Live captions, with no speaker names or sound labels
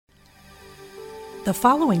The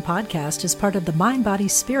following podcast is part of the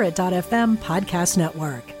MindBodySpirit.fm podcast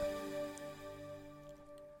network.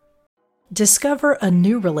 Discover a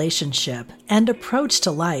new relationship and approach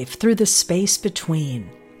to life through the space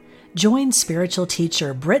between. Join spiritual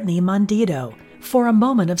teacher Brittany Mondito for a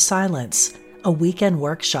moment of silence, a weekend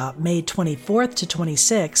workshop May 24th to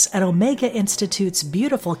 26th at Omega Institute's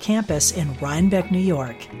beautiful campus in Rhinebeck, New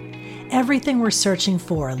York. Everything we're searching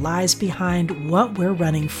for lies behind what we're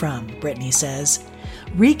running from, Brittany says.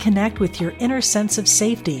 Reconnect with your inner sense of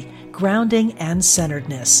safety, grounding, and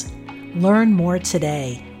centeredness. Learn more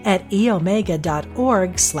today at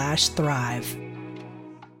eomega.org/thrive.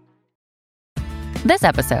 This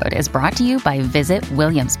episode is brought to you by Visit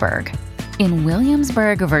Williamsburg. In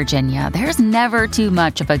Williamsburg, Virginia, there's never too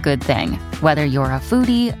much of a good thing. Whether you're a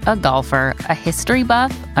foodie, a golfer, a history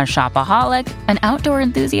buff, a shopaholic, an outdoor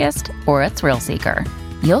enthusiast, or a thrill seeker,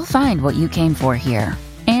 you'll find what you came for here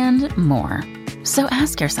and more. So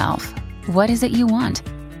ask yourself, what is it you want?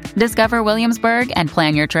 Discover Williamsburg and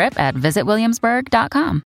plan your trip at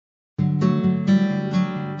visitwilliamsburg.com.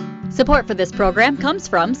 Support for this program comes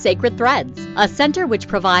from Sacred Threads, a center which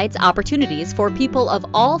provides opportunities for people of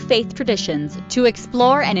all faith traditions to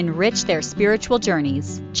explore and enrich their spiritual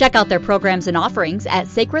journeys. Check out their programs and offerings at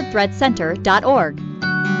sacredthreadcenter.org.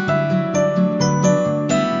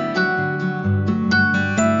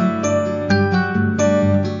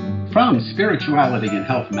 From Spirituality and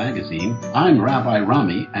Health magazine, I'm Rabbi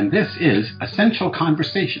Rami, and this is Essential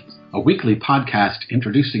Conversations, a weekly podcast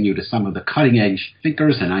introducing you to some of the cutting-edge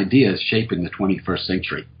thinkers and ideas shaping the 21st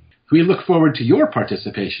century. We look forward to your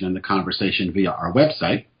participation in the conversation via our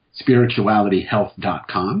website,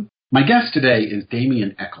 spiritualityhealth.com. My guest today is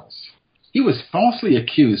Damien Echols. He was falsely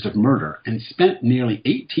accused of murder and spent nearly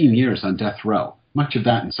 18 years on death row, much of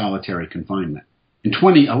that in solitary confinement. In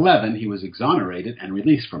 2011, he was exonerated and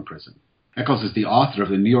released from prison. Echols is the author of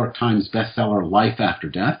the New York Times bestseller Life After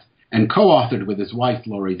Death, and co-authored with his wife,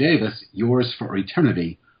 Lori Davis, Yours for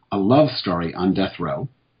Eternity, a love story on death row,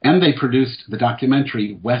 and they produced the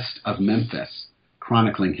documentary West of Memphis,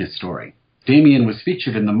 chronicling his story. Damien was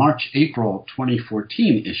featured in the March-April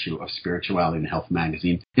 2014 issue of Spirituality and Health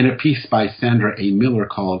magazine in a piece by Sandra A. Miller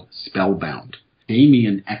called Spellbound.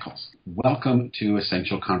 Damien Echols, welcome to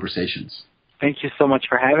Essential Conversations. Thank you so much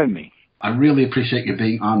for having me. I really appreciate you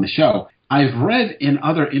being on the show. I've read in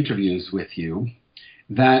other interviews with you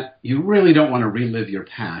that you really don't want to relive your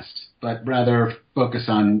past, but rather focus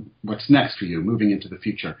on what's next for you, moving into the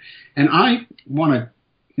future. And I want to,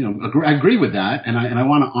 agree with that, and I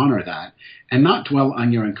want to honor that, and not dwell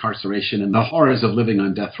on your incarceration and the horrors of living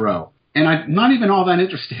on death row. And I'm not even all that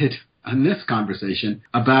interested in this conversation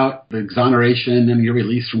about the exoneration and your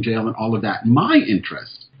release from jail and all of that. My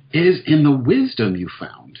interest is in the wisdom you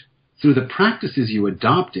found through the practices you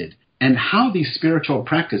adopted and how these spiritual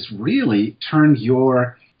practice really turned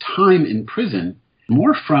your time in prison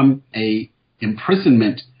more from a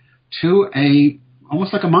imprisonment to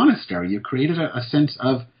almost like a monastery. You created a sense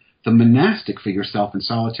of the monastic for yourself in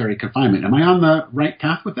solitary confinement. Am I on the right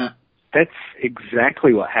path with that? That's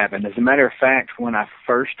exactly what happened. As a matter of fact, when I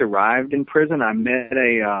first arrived in prison, I met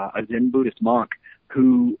a Zen Buddhist monk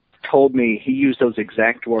who told me, he used those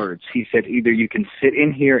exact words. He said, either you can sit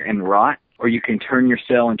in here and rot, or you can turn your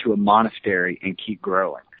cell into a monastery and keep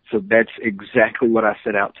growing. So that's exactly what I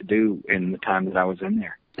set out to do in the time that I was in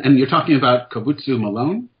there. And you're talking about Kobutsu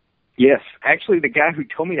Malone? Yes. Actually, the guy who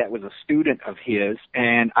told me that was a student of his,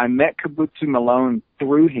 and I met Kobutsu Malone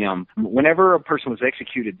through him. Whenever a person was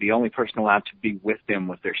executed, the only person allowed to be with them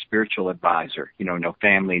was their spiritual advisor. No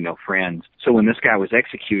family, no friends. So when this guy was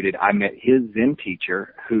executed, I met his Zen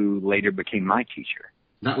teacher, who later became my teacher.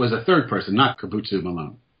 That was a third person, not Kobutsu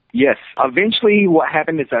Malone. Yes. Eventually, what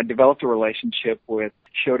happened is I developed a relationship with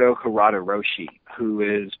Shodo Harada Roshi, who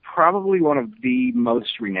is probably one of the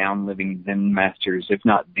most renowned living Zen masters, if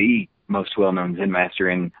not the most well-known Zen master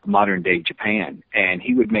in modern-day Japan. And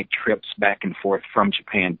he would make trips back and forth from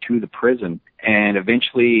Japan to the prison. And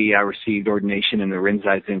eventually, I received ordination in the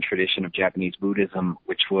Rinzai Zen tradition of Japanese Buddhism,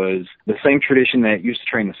 which was the same tradition that used to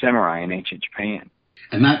train the samurai in ancient Japan.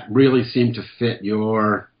 And that really seemed to fit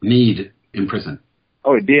your need in prison.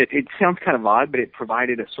 Oh, it did. It sounds kind of odd, but it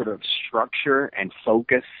provided a sort of structure and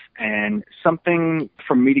focus and something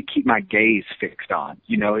for me to keep my gaze fixed on.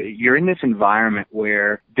 You're in this environment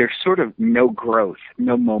where there's sort of no growth,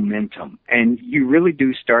 no momentum, and you really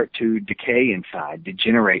do start to decay inside,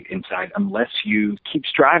 degenerate inside, unless you keep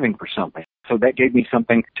striving for something. So that gave me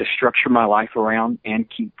something to structure my life around and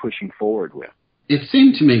keep pushing forward with. It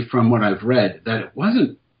seemed to me from what I've read that it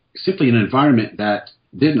wasn't simply an environment that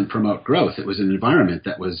didn't promote growth. It was an environment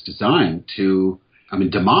that was designed to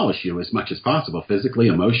demolish you as much as possible, physically,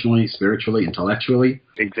 emotionally, spiritually, intellectually.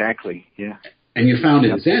 Exactly, yeah. And you found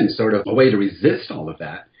in Zen sort of a way to resist all of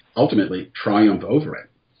that, ultimately triumph over it.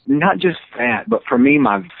 Not just that, but for me,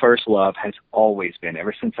 my first love has always been,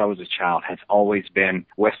 ever since I was a child, has always been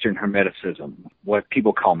Western Hermeticism, what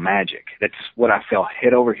people call magic. That's what I fell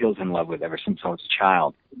head over heels in love with ever since I was a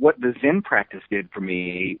child. What the Zen practice did for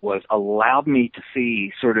me was allowed me to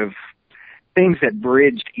see sort of things that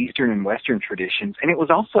bridged Eastern and Western traditions. And it was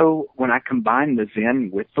also, when I combined the Zen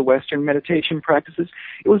with the Western meditation practices,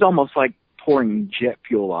 it was almost like pouring jet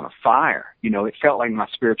fuel on a fire. It felt like my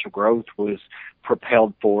spiritual growth was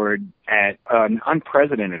propelled forward at an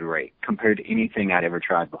unprecedented rate compared to anything I'd ever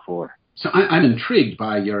tried before. So I'm intrigued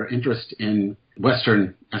by your interest in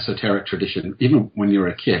Western esoteric tradition, even when you were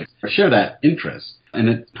a kid. I share that interest, and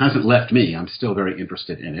it hasn't left me. I'm still very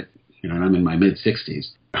interested in it, and I'm in my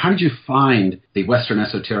mid-60s. How did you find the Western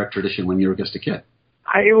esoteric tradition when you were just a kid?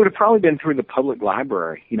 It would have probably been through the public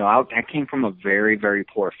library. I came from a very, very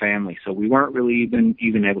poor family, so we weren't really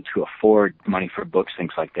even able to afford money for books,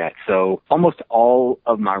 things like that. So almost all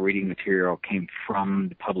of my reading material came from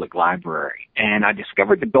the public library. And I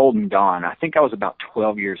discovered the Golden Dawn. I think I was about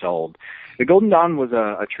 12 years old. The Golden Dawn was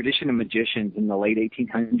a tradition of magicians in the late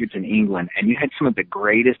 1800s in England, and you had some of the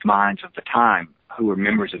greatest minds of the time who were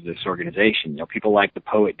members of this organization. People like the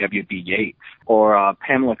poet W.B. Yeats or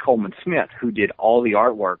Pamela Coleman Smith, who did all the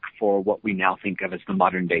artwork for what we now think of as the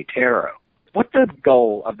modern-day tarot. What the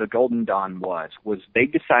goal of the Golden Dawn was they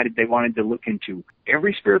decided they wanted to look into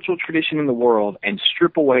every spiritual tradition in the world and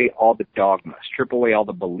strip away all the dogma, strip away all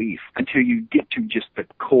the belief until you get to just the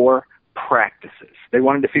core practices. They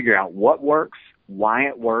wanted to figure out what works, why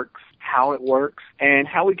it works, how it works, and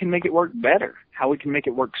how we can make it work better, how we can make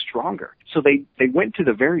it work stronger. So they went to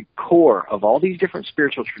the very core of all these different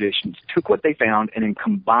spiritual traditions, took what they found, and then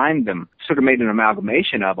combined them, sort of made an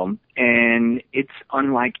amalgamation of them, and it's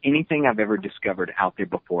unlike anything I've ever discovered out there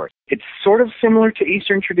before. It's sort of similar to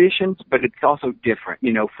Eastern traditions, but it's also different.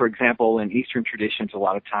 For example, in Eastern traditions, a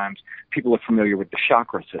lot of times people are familiar with the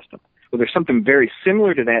chakra system. Well, there's something very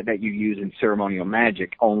similar to that you use in ceremonial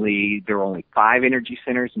magic, only there are only 5 energy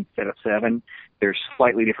centers instead of 7. They're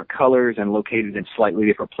slightly different colors and located in slightly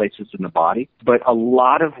different places in the body. But a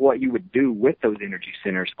lot of what you would do with those energy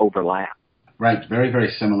centers overlap. Right, very, very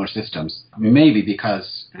similar systems. Maybe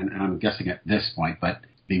because, and I'm guessing at this point, but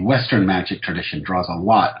the Western magic tradition draws a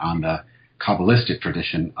lot on the Kabbalistic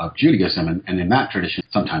tradition of Judaism, and in that tradition,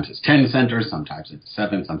 sometimes it's 10 centers, sometimes it's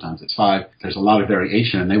 7, sometimes it's 5. There's a lot of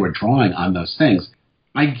variation, and they were drawing on those things.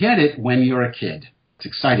 I get it when you're a kid. It's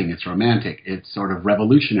exciting, it's romantic, it's sort of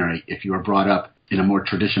revolutionary if you were brought up in a more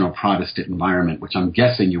traditional Protestant environment, which I'm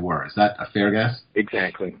guessing you were. Is that a fair guess?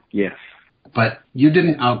 Exactly, yes. But you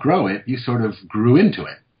didn't outgrow it, you sort of grew into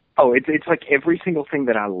it. Oh, it's like every single thing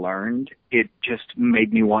that I learned, it just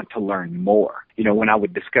made me want to learn more. When I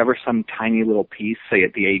would discover some tiny little piece, say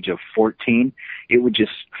at the age of 14, it would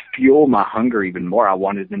just fuel my hunger even more. I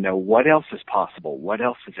wanted to know what else is possible, what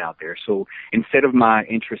else is out there. So instead of my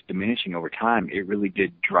interest diminishing over time, it really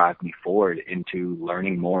did drive me forward into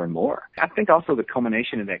learning more and more. I think also the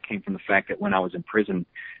culmination of that came from the fact that when I was in prison,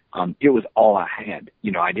 it was all I had.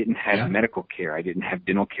 I didn't have medical care. I didn't have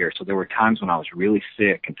dental care. So there were times when I was really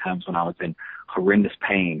sick and times when I was in horrendous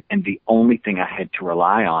pain. And the only thing I had to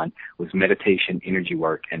rely on was meditation, energy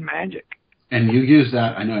work, and magic. And you used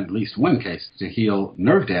that, I know at least one case, to heal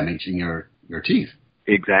nerve damage in your teeth.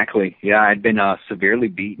 Exactly. Yeah, I'd been severely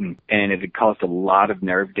beaten, and it had caused a lot of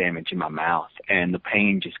nerve damage in my mouth, and the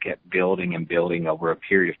pain just kept building and building over a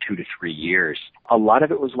period of 2 to 3 years. A lot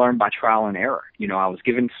of it was learned by trial and error. I was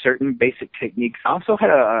given certain basic techniques. I also had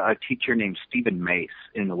a teacher named Stephen Mace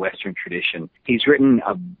in the Western tradition. He's written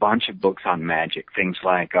a bunch of books on magic, things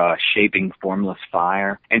like Shaping Formless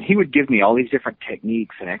Fire, and he would give me all these different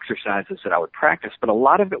techniques and exercises that I would practice, but a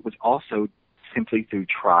lot of it was also simply through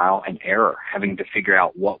trial and error, having to figure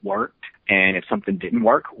out what worked, and if something didn't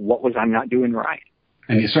work, what was I not doing right?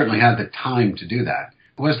 And you certainly had the time to do that.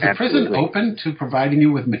 Was the prison open to providing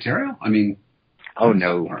you with material?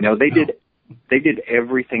 No, they did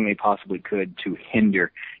everything they possibly could to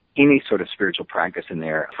hinder any sort of spiritual practice in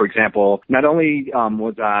there. For example, not only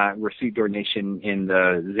was I received ordination in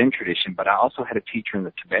the Zen tradition, but I also had a teacher in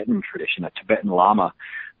the Tibetan tradition, a Tibetan Lama,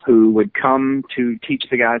 who would come to teach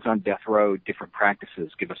the guys on death row different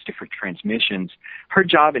practices, give us different transmissions. Her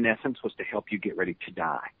job, in essence, was to help you get ready to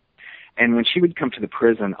die. And when she would come to the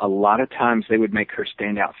prison, a lot of times they would make her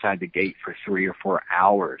stand outside the gate for 3 or 4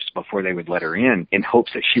 hours before they would let her in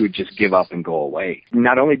hopes that she would just give up and go away.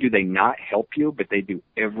 Not only do they not help you, but they do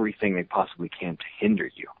everything they possibly can to hinder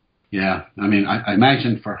you. Yeah, I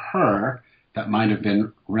imagine for her, that might have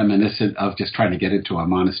been reminiscent of just trying to get into a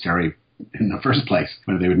monastery in the first place,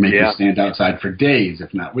 where they would make you stand outside for days,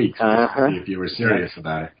 if not weeks, to see if you were serious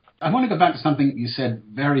about it. I want to go back to something you said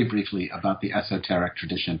very briefly about the esoteric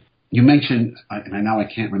tradition. You mentioned, and I know I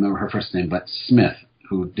can't remember her first name, but Smith,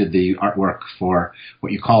 who did the artwork for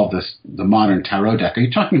what you call the modern tarot deck. Are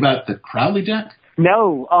you talking about the Crowley deck?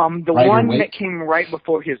 No, the one Waite? that came right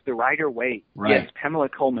before his, the Rider-Waite. Right. Yes, Pamela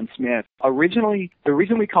Coleman Smith. Originally, the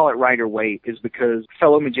reason we call it Rider-Waite is because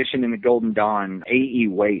fellow magician in the Golden Dawn, A.E.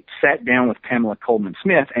 Waite, sat down with Pamela Coleman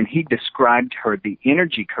Smith, and he described her the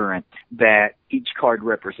energy current that each card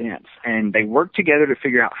represents. And they worked together to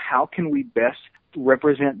figure out how can we best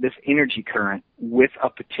represent this energy current with a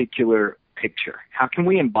particular picture. How can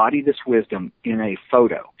we embody this wisdom in a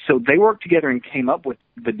photo? So they worked together and came up with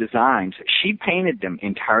the designs. She painted them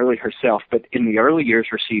entirely herself, but in the early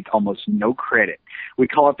years received almost no credit. We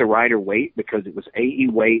call it the Rider-Waite because it was A.E.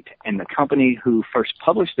 Waite, and the company who first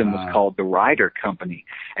published them was called the Rider Company,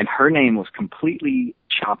 and her name was completely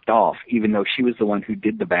chopped off, even though she was the one who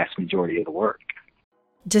did the vast majority of the work.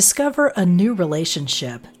 Discover a new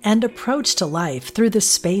relationship and approach to life through the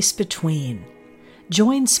space between.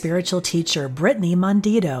 Join spiritual teacher Brittany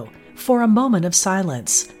Mondito for a moment of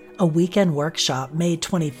silence, a weekend workshop May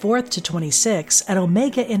 24th to 26th at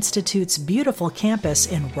Omega Institute's beautiful campus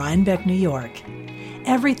in Rhinebeck, New York.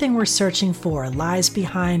 Everything we're searching for lies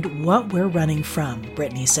behind what we're running from,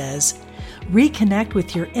 Brittany says. Reconnect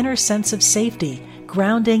with your inner sense of safety,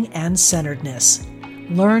 grounding, and centeredness.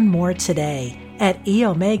 Learn more today at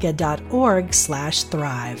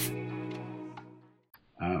eomega.org/thrive.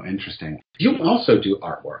 Oh, interesting. You also do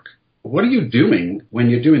artwork. What are you doing when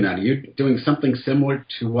you're doing that? Are you doing something similar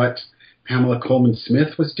to what Pamela Coleman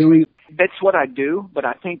Smith was doing? That's what I do, but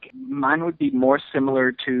I think mine would be more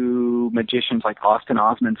similar to magicians like Austin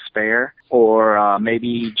Osman Spare or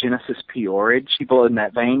maybe Genesis P-Orridge, people in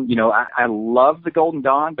that vein. You know, I love the Golden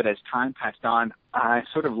Dawn, but as time passed on, I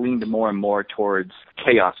sort of leaned more and more towards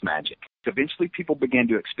chaos magic. Eventually people began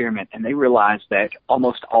to experiment, and they realized that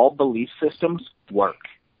almost all belief systems work.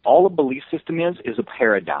 All a belief system is a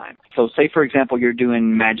paradigm. So say, for example, you're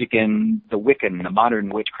doing magic in the Wiccan, the modern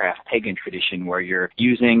witchcraft pagan tradition, where you're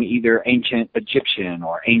using either ancient Egyptian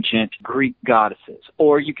or ancient Greek goddesses.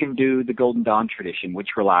 Or you can do the Golden Dawn tradition,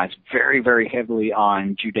 which relies very, very heavily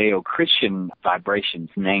on Judeo-Christian vibrations,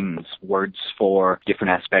 names, words for different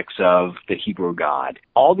aspects of the Hebrew God.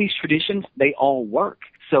 All these traditions, they all work.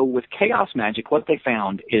 So with chaos magic, what they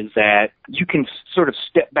found is that you can sort of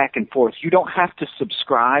step back and forth. You don't have to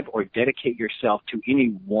subscribe or dedicate yourself to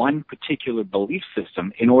any one particular belief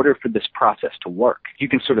system in order for this process to work. You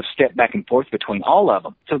can sort of step back and forth between all of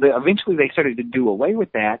them. So eventually they started to do away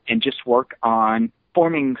with that and just work on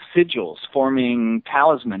forming sigils, forming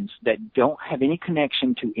talismans that don't have any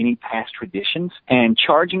connection to any past traditions, and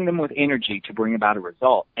charging them with energy to bring about a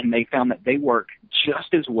result. And they found that they work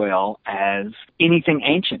just as well as anything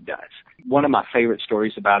ancient does. One of my favorite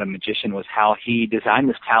stories about a magician was how he designed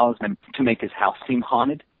this talisman to make his house seem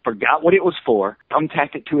haunted. Forgot what it was for,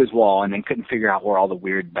 thumbtacked it to his wall, and then couldn't figure out where all the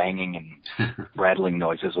weird banging and rattling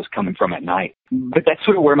noises was coming from at night. But that's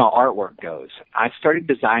sort of where my artwork goes. I started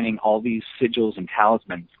designing all these sigils and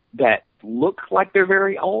talismans that look like they're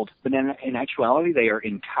very old, but in actuality, they are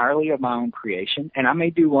entirely of my own creation. And I may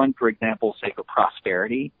do one, for example, say for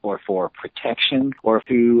prosperity or for protection or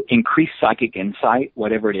to increase psychic insight,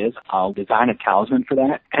 whatever it is. I'll design a talisman for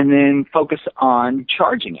that and then focus on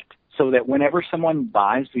charging it, so that whenever someone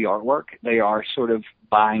buys the artwork, they are sort of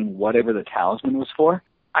buying whatever the talisman was for.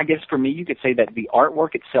 I guess for me, you could say that the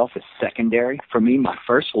artwork itself is secondary. For me, my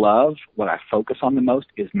first love, what I focus on the most,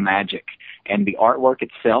 is magic. And the artwork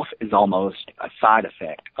itself is almost a side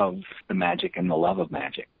effect of the magic and the love of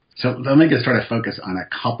magic. So let me just try to focus on a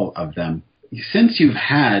couple of them. Since you've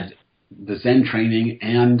had the Zen training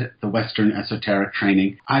and the Western esoteric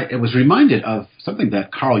training, I was reminded of something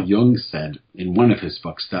that Carl Jung said in one of his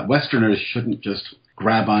books, that Westerners shouldn't just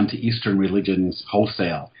grab onto Eastern religions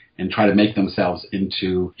wholesale and try to make themselves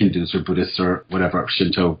into Hindus or Buddhists or whatever,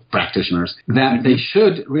 Shinto practitioners, that they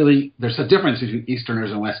should really, there's a difference between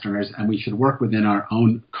Easterners and Westerners, and we should work within our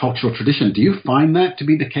own cultural tradition. Do you find that to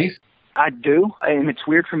be the case? I do, and it's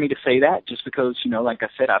weird for me to say that just because, you know, like I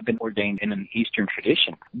said, I've been ordained in an Eastern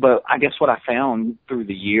tradition. But I guess what I found through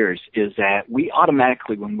the years is that we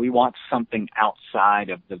automatically, when we want something outside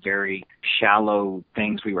of the very shallow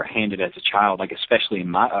things we were handed as a child, like especially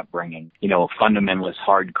in my upbringing, you know, a fundamentalist,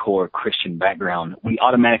 hardcore Christian background, we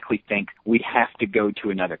automatically think we have to go to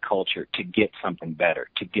another culture to get something better,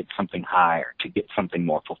 to get something higher, to get something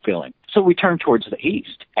more fulfilling. So we turn towards the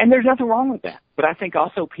East, and there's nothing wrong with that. But I think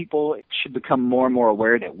also people especially, should become more and more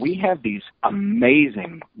aware that we have these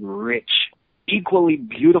amazing, rich, equally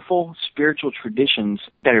beautiful spiritual traditions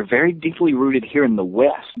that are very deeply rooted here in the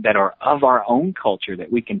West, that are of our own culture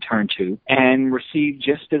that we can turn to and receive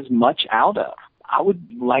just as much out of. I would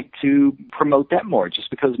like to promote that more, just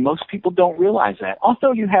because most people don't realize that.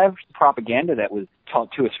 Also, you have propaganda that was taught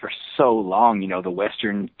to us for so long. You know, the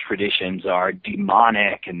Western traditions are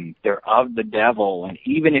demonic and they're of the devil. And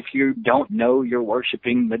even if you don't know you're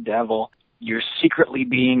worshiping the devil, you're secretly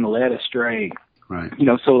being led astray. Right. You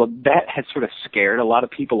know, so that has sort of scared a lot of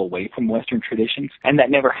people away from Western traditions, and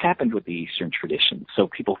that never happened with the Eastern traditions. So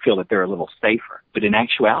people feel that they're a little safer. But in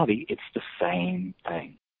actuality, it's the same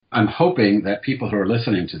thing. I'm hoping that people who are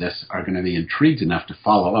listening to this are going to be intrigued enough to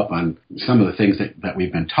follow up on some of the things that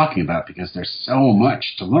we've been talking about, because there's so much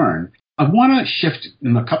to learn. I want to shift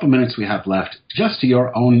in the couple minutes we have left just to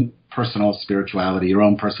your own personal spirituality, your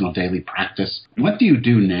own personal daily practice. What do you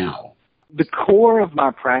do now? The core of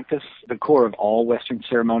my practice, the core of all Western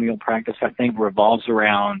ceremonial practice, I think, revolves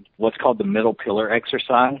around what's called the middle pillar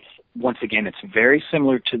exercise. Once again, it's very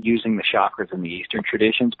similar to using the chakras in the Eastern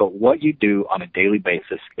traditions, but what you do on a daily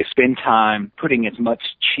basis is spend time putting as much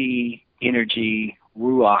chi, energy,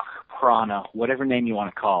 ruach, prana, whatever name you want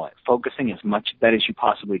to call it, focusing as much of that as you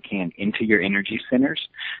possibly can into your energy centers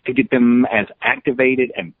to get them as activated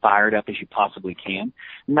and fired up as you possibly can.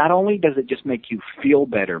 Not only does it just make you feel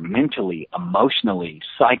better mentally, emotionally,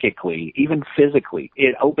 psychically, even physically,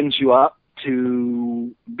 it opens you up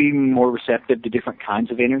to be more receptive to different kinds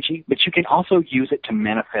of energy, but you can also use it to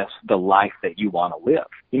manifest the life that you want to live.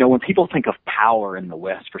 You know, when people think of power in the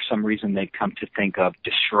West, for some reason they come to think of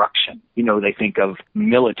destruction. You know, they think of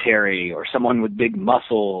military or someone with big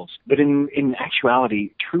muscles. But in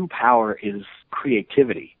actuality, true power is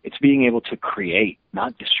creativity. It's being able to create,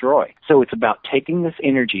 not destroy. So it's about taking this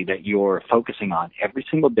energy that you're focusing on every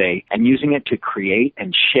single day and using it to create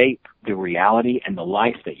and shape the reality and the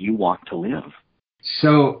life that you want to live.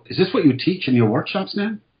 So is this what you teach in your workshops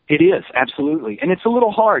now? It is, absolutely. And it's a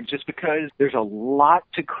little hard just because there's a lot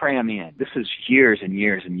to cram in. This is years and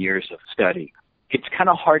years and years of study. It's kind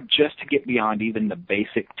of hard just to get beyond even the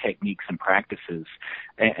basic techniques and practices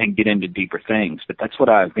and get into deeper things. But that's what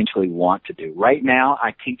I eventually want to do. Right now,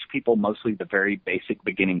 I teach people mostly the very basic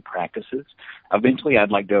beginning practices. Eventually,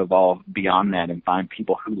 I'd like to evolve beyond that and find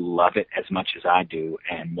people who love it as much as I do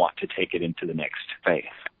and want to take it into the next phase.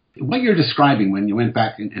 What you're describing when you went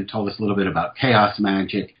back and told us a little bit about chaos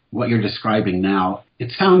magic, what you're describing now,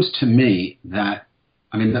 it sounds to me that,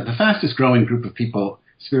 the fastest growing group of people,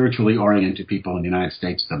 spiritually oriented people in the United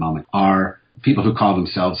States at the moment, are people who call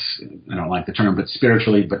themselves, I don't like the term, but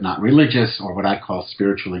spiritually but not religious, or what I call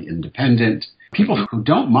spiritually independent. People who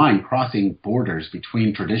don't mind crossing borders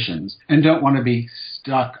between traditions and don't want to be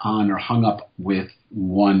stuck on or hung up with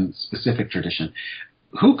one specific tradition.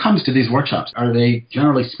 Who comes to these workshops? Are they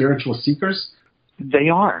generally spiritual seekers? They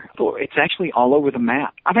are. It's actually all over the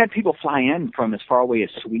map. I've had people fly in from as far away as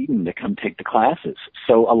Sweden to come take the classes.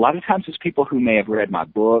 So a lot of times it's people who may have read my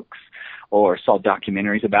books or saw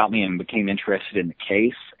documentaries about me and became interested in the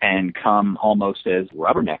case and come almost as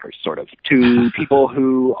rubberneckers, sort of, to people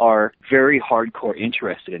who are very hardcore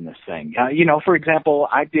interested in this thing. For example,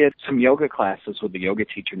 I did some yoga classes with a yoga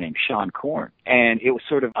teacher named Sean Korn, and it was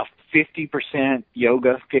sort of a 50%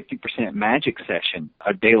 yoga, 50% magic session,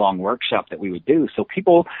 a day-long workshop that we would do. So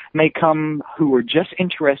people may come who were just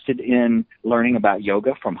interested in learning about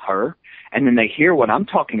yoga from her, and then they hear what I'm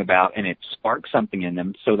talking about, and it sparks something in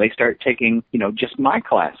them. So they start taking, just my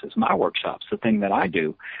classes, my workshops, the thing that I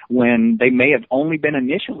do, when they may have only been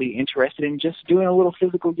initially interested in just doing a little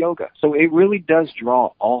physical yoga. So it really does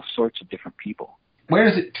draw all sorts of different people. Where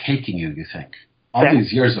is it taking you think? All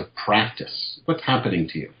these years of practice, what's happening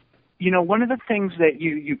to you? One of the things that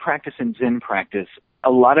you practice in Zen practice, a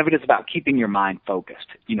lot of it is about keeping your mind focused,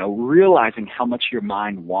 realizing how much your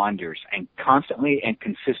mind wanders and constantly and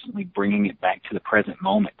consistently bringing it back to the present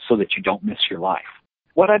moment so that you don't miss your life.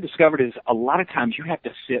 What I discovered is a lot of times you have to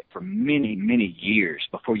sit for many, many years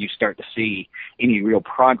before you start to see any real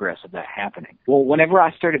progress of that happening. Well, whenever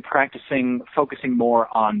I started focusing more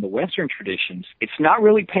on the Western traditions, it's not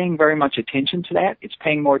really paying very much attention to that. It's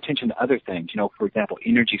paying more attention to other things, for example,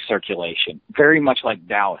 energy circulation, very much like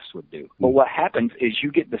Taoists would do. But what happens is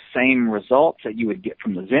you get the same results that you would get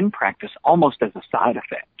from the Zen practice almost as a side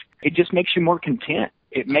effect. It just makes you more content.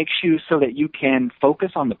 It makes you so that you can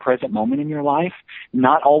focus on the present moment in your life,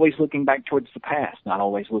 not always looking back towards the past, not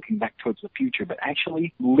always looking back towards the future, but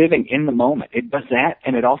actually living in the moment. It does that,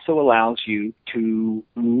 and it also allows you to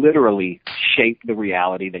literally shape the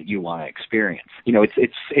reality that you want to experience. You know,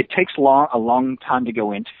 it takes a long time to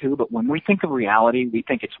go into, but when we think of reality, we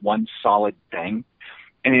think it's one solid thing.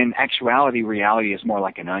 And in actuality, reality is more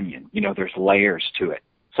like an onion. You know, there's layers to it,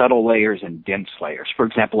 subtle layers and dense layers. For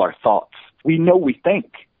example, our thoughts. We know we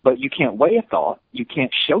think, but you can't weigh a thought. You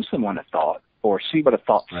can't show someone a thought or see what a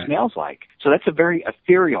thought smells like. So that's a very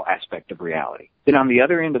ethereal aspect of reality. Then on the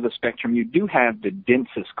other end of the spectrum, you do have the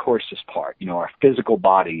densest, coarsest part, you know, our physical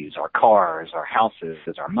bodies, our cars, our houses,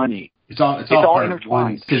 our money. It's all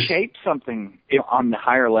intertwined. To shape something on the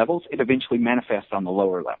higher levels, it eventually manifests on the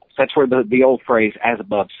lower levels. That's where the old phrase, as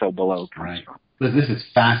above, so below, comes from. This is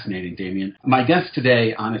fascinating, Damien. My guest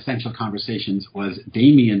today on Essential Conversations was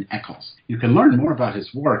Damien Echols. You can learn more about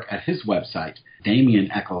his work at his website,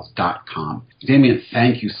 DamienEchols.com. Damien,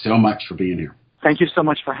 thank you so much for being here. Thank you so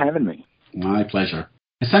much for having me. My pleasure.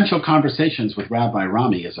 Essential Conversations with Rabbi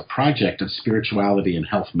Rami is a project of Spirituality and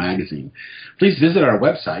Health magazine. Please visit our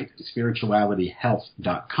website,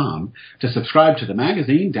 spiritualityhealth.com, to subscribe to the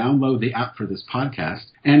magazine, download the app for this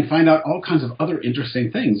podcast, and find out all kinds of other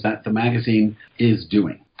interesting things that the magazine is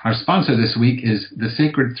doing. Our sponsor this week is the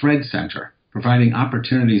Sacred Thread Center, providing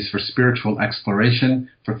opportunities for spiritual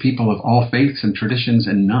exploration for people of all faiths and traditions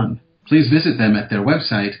and none. Please visit them at their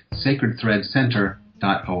website,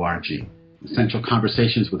 sacredthreadcenter.org. Essential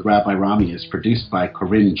Conversations with Rabbi Rami is produced by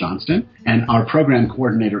Corinne Johnston, and our program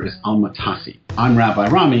coordinator is Alma Tassi. I'm Rabbi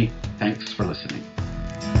Rami. Thanks for listening.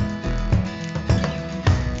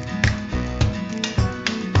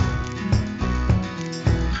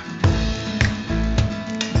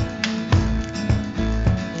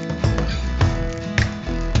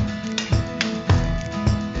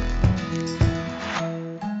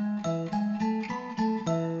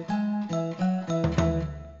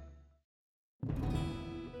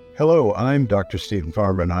 Hello, I'm Dr. Stephen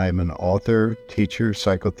Farber, and I am an author, teacher,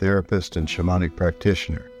 psychotherapist, and shamanic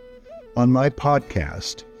practitioner. On my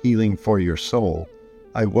podcast, Healing for Your Soul,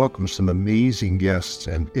 I welcome some amazing guests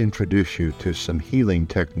and introduce you to some healing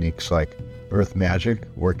techniques like earth magic,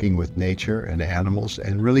 working with nature and animals,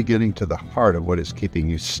 and really getting to the heart of what is keeping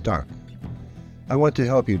you stuck. I want to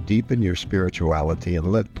help you deepen your spirituality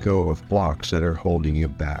and let go of blocks that are holding you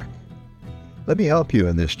back. Let me help you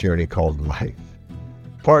in this journey called life.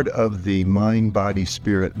 Part of the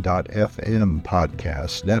mindbodyspirit.fm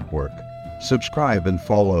podcast network. Subscribe and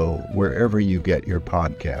follow wherever you get your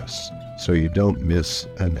podcasts so you don't miss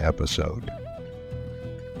an episode.